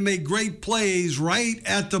players tend to make great plays right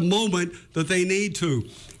at the moment that they need to,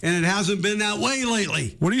 and it hasn't been that way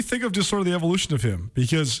lately. What do you think of just sort of the evolution of him?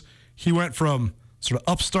 Because he went from sort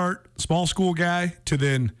of upstart, small school guy to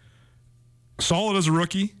then solid as a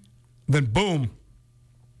rookie, then boom,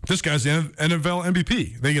 this guy's the NFL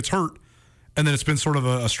MVP. Then he gets hurt, and then it's been sort of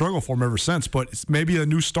a struggle for him ever since, but it's maybe a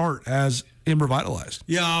new start as him revitalized.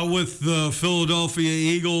 Yeah, with the Philadelphia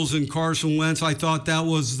Eagles and Carson Wentz, I thought that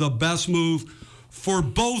was the best move for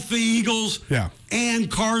both the Eagles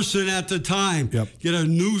and Carson at the time. Get a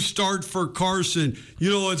new start for Carson.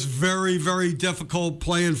 It's very, very difficult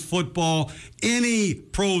playing football, any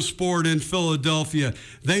pro sport in Philadelphia.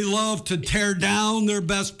 They love to tear down their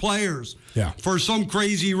best players for some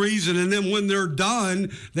crazy reason, and then when they're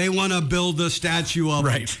done, they want to build a statue of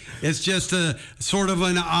them. It's just a sort of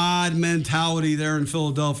an odd mentality there in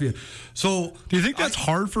Philadelphia. So, do you think that's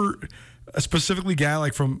hard for a specifically guy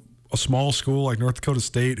like from a small school like North Dakota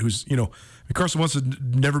State, who's, Carson Wentz has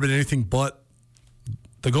never been anything but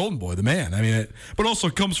the golden boy, the man. But also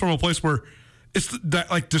comes from a place where it's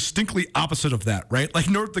like distinctly opposite of that, right? Like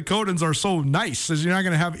North Dakotans are so nice, as you're not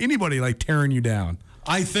going to have anybody like tearing you down.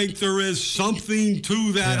 I think there is something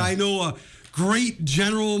to that. I know a great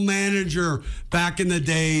general manager back in the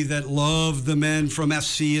day that loved the men from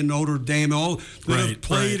SC and Notre Dame, all that have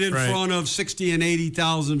played in front of 60 and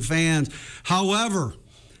 80,000 fans. However,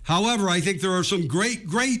 I think there are some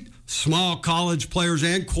great small college players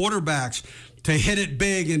and quarterbacks to hit it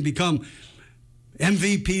big and become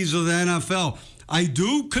MVPs of the NFL. I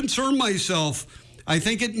do concern myself. I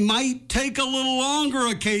think it might take a little longer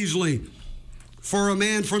occasionally for a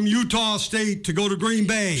man from Utah State to go to Green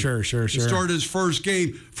Bay. Sure. To start his first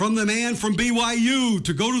game. From the man from BYU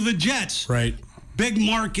to go to the Jets. Big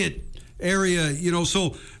market area,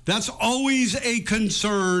 so that's always a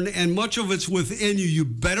concern, and much of it's within you. You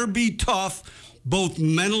better be tough, both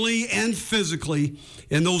mentally and physically,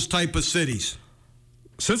 in those type of cities.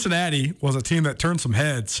 Cincinnati was a team that turned some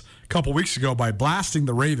heads a couple weeks ago by blasting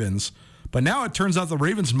the Ravens, but now it turns out the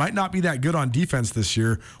Ravens might not be that good on defense this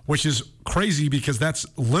year, which is crazy because that's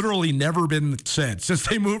literally never been said. Since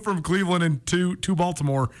they moved from Cleveland to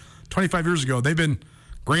Baltimore, 25 years ago, they've been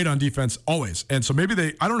great on defense always. And so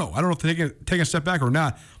maybe I don't know if they're taking a step back or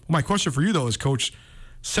not. My question for you, though, is, Coach,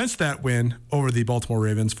 since that win over the Baltimore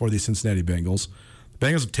Ravens for the Cincinnati Bengals, the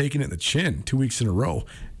Bengals have taken it in the chin 2 weeks in a row.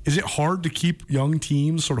 Is it hard to keep young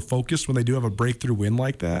teams sort of focused when they do have a breakthrough win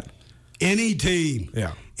like that? Any team.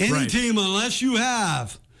 Yeah. Any team, unless you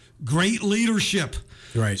have great leadership.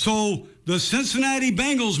 Right. So the Cincinnati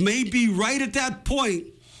Bengals may be right at that point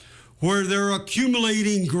where they're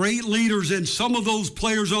accumulating great leaders, and some of those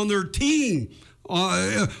players on their team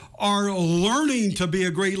are learning to be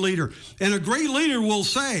a great leader. And a great leader will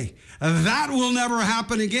say, that will never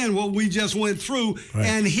happen again, what we just went through. Right.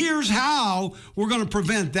 And here's how we're going to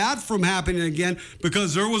prevent that from happening again,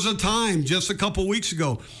 because there was a time just a couple weeks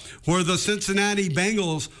ago where the Cincinnati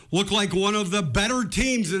Bengals looked like one of the better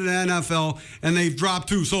teams in the NFL, and they've dropped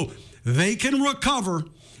too. So they can recover,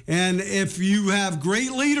 and if you have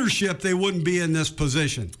great leadership, they wouldn't be in this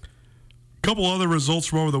position. A couple other results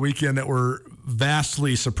from over the weekend that were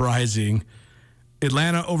vastly surprising.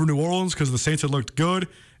 Atlanta over New Orleans because the Saints had looked good,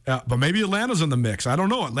 but maybe Atlanta's in the mix. I don't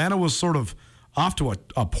know. Atlanta was sort of off to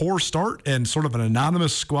a poor start and sort of an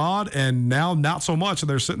anonymous squad, and now not so much, and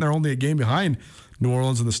they're sitting there only a game behind New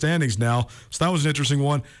Orleans in the standings now. So that was an interesting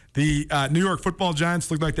one. The New York Football Giants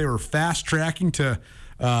looked like they were fast-tracking to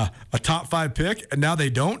a top 5 pick, and now they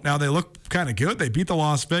don't. Now they look kind of good. They beat the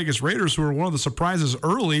Las Vegas Raiders, who were one of the surprises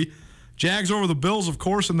early. Jags over the Bills, of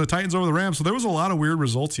course, and the Titans over the Rams. So there was a lot of weird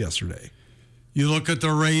results yesterday. You look at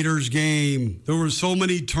the Raiders game. There were so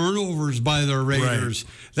many turnovers by the Raiders.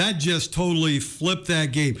 Right. That just totally flipped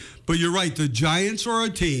that game. But you're right. The Giants are a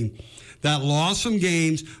team that lost some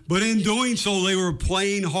games, but in doing so, they were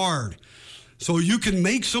playing hard. So you can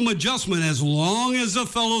make some adjustment as long as the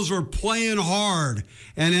fellows are playing hard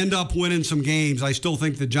and end up winning some games. I still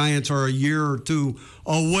think the Giants are a year or two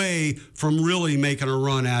away from really making a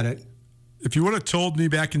run at it. If you would have told me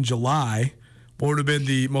back in July what would have been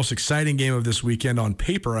the most exciting game of this weekend on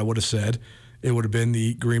paper, I would have said it would have been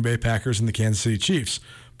the Green Bay Packers and the Kansas City Chiefs.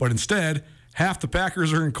 But instead, half the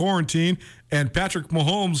Packers are in quarantine, and Patrick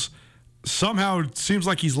Mahomes somehow seems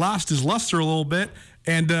like he's lost his luster a little bit.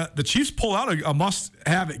 And the Chiefs pull out a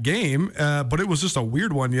must-have-it game, but it was just a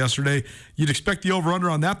weird one yesterday. You'd expect the over-under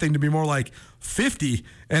on that thing to be more like 50,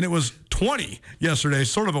 and it was 20 yesterday.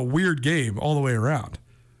 Sort of a weird game all the way around.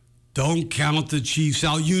 Don't count the Chiefs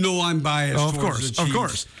out. You know I'm biased towards the Chiefs. Of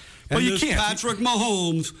course. But you can't. Patrick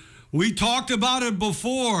Mahomes, we talked about it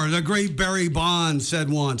before. The great Barry Bonds said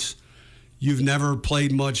once, you've never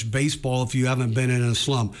played much baseball if you haven't been in a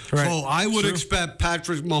slump. Right. So I would expect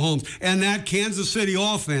Patrick Mahomes and that Kansas City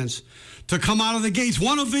offense to come out of the gates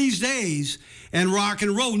one of these days and rock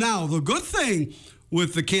and roll. Now, the good thing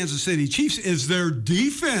with the Kansas City Chiefs is their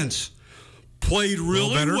defense played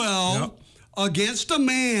really well. Yep. Against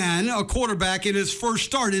a quarterback in his first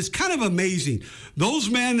start is kind of amazing. Those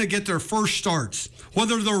men that get their first starts,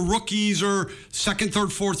 whether they're rookies or second,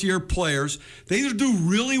 third, fourth year players, they either do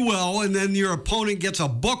really well and then your opponent gets a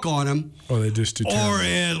book on them. Or they just do terrible. Or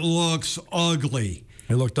it looks ugly.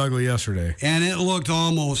 It looked ugly yesterday. And it looked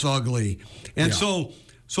almost ugly. And so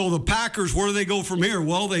the Packers, where do they go from here?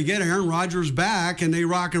 Well, they get Aaron Rodgers back and they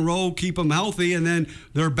rock and roll, keep him healthy, and then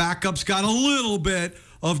their backups got a little bit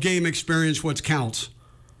of game experience, which counts.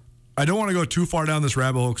 I don't want to go too far down this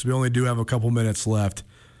rabbit hole because we only do have a couple minutes left.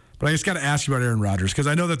 But I just got to ask you about Aaron Rodgers because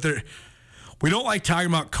I know that we don't like talking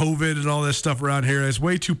about COVID and all this stuff around here. It's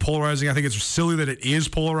way too polarizing. I think it's silly that it is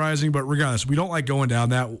polarizing, but regardless, we don't like going down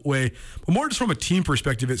that way. But more just from a team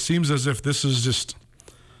perspective, it seems as if this is just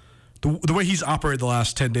the way he's operated the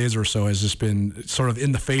last 10 days or so has just been sort of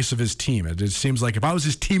in the face of his team. It seems like if I was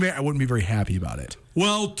his teammate, I wouldn't be very happy about it.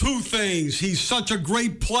 Well, two things. He's such a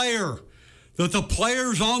great player that the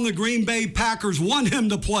players on the Green Bay Packers want him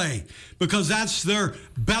to play because that's their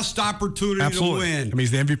best opportunity to win. I mean, he's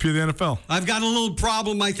the MVP of the NFL. I've got a little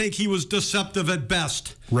problem. I think he was deceptive at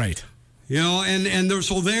best. Right. You know,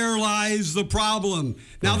 so there lies the problem.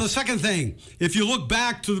 Now, the second thing, if you look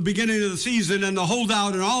back to the beginning of the season and the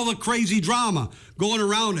holdout and all the crazy drama going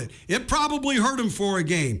around it, it probably hurt him for a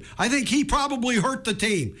game. I think he probably hurt the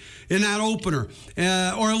team in that opener,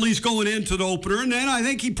 or at least going into the opener. And then I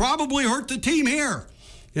think he probably hurt the team here.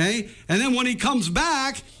 Okay? And then when he comes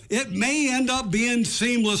back, it may end up being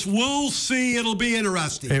seamless. We'll see. It'll be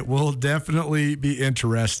interesting. It will definitely be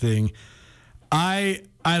interesting.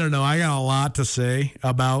 I don't know. I got a lot to say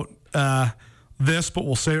about this, but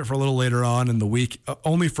we'll save it for a little later on in the week,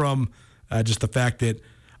 only from just the fact that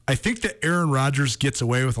I think that Aaron Rodgers gets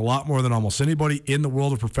away with a lot more than almost anybody in the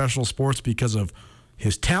world of professional sports because of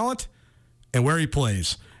his talent and where he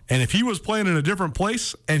plays. And if he was playing in a different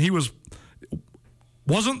place and he was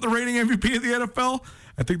wasn't the reigning MVP of the NFL,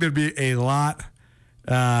 I think there'd be a lot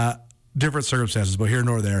different circumstances, but here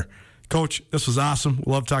nor there. Coach, this was awesome.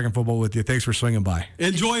 Love talking football with you. Thanks for swinging by.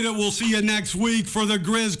 Enjoyed it. We'll see you next week for the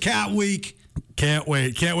Griz Cat Week. Can't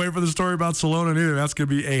wait. Can't wait for the story about Salona either. That's going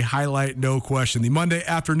to be a highlight, no question. The Monday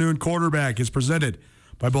afternoon quarterback is presented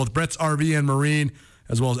by both Brett's RV and Marine,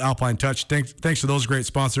 as well as Alpine Touch. Thanks to those great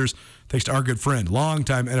sponsors. Thanks to our good friend,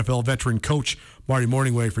 longtime NFL veteran coach Marty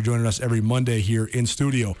Mornhinweg, for joining us every Monday here in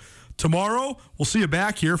studio. Tomorrow, we'll see you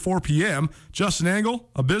back here, 4 p.m. Justin Angle,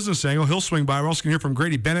 a business angle. He'll swing by. We're also going to hear from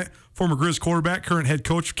Grady Bennett, former Griz quarterback, current head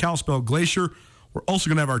coach of Kalispell Glacier. We're also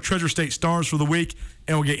going to have our Treasure State Stars for the week,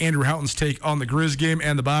 and we'll get Andrew Houghton's take on the Griz game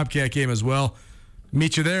and the Bobcat game as well.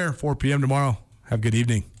 Meet you there, 4 p.m. tomorrow. Have a good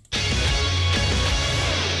evening.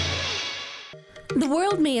 The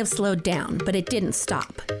world may have slowed down, but it didn't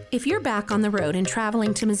stop. If you're back on the road and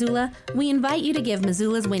traveling to Missoula, we invite you to give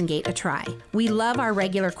Missoula's Wingate a try. We love our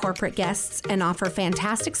regular corporate guests and offer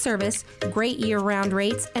fantastic service, great year-round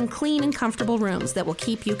rates, and clean and comfortable rooms that will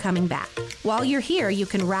keep you coming back. While you're here, you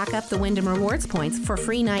can rack up the Wyndham Rewards points for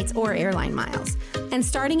free nights or airline miles. And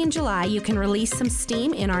starting in July, you can release some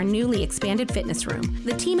steam in our newly expanded fitness room.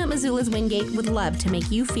 The team at Missoula's Wingate would love to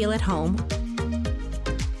make you feel at home.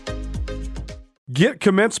 Get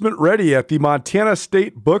commencement ready at the Montana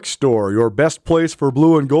State Bookstore, your best place for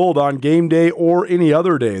blue and gold on game day or any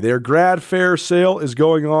other day. Their grad fair sale is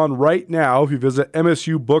going on right now if you visit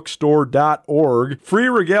msubookstore.org. Free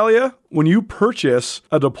regalia when you purchase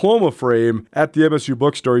a diploma frame at the MSU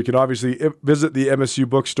Bookstore. You can obviously visit the MSU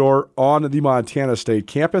Bookstore on the Montana State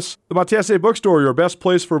campus. The Montana State Bookstore, your best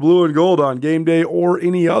place for blue and gold on game day or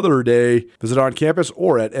any other day. Visit on campus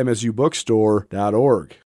or at msubookstore.org.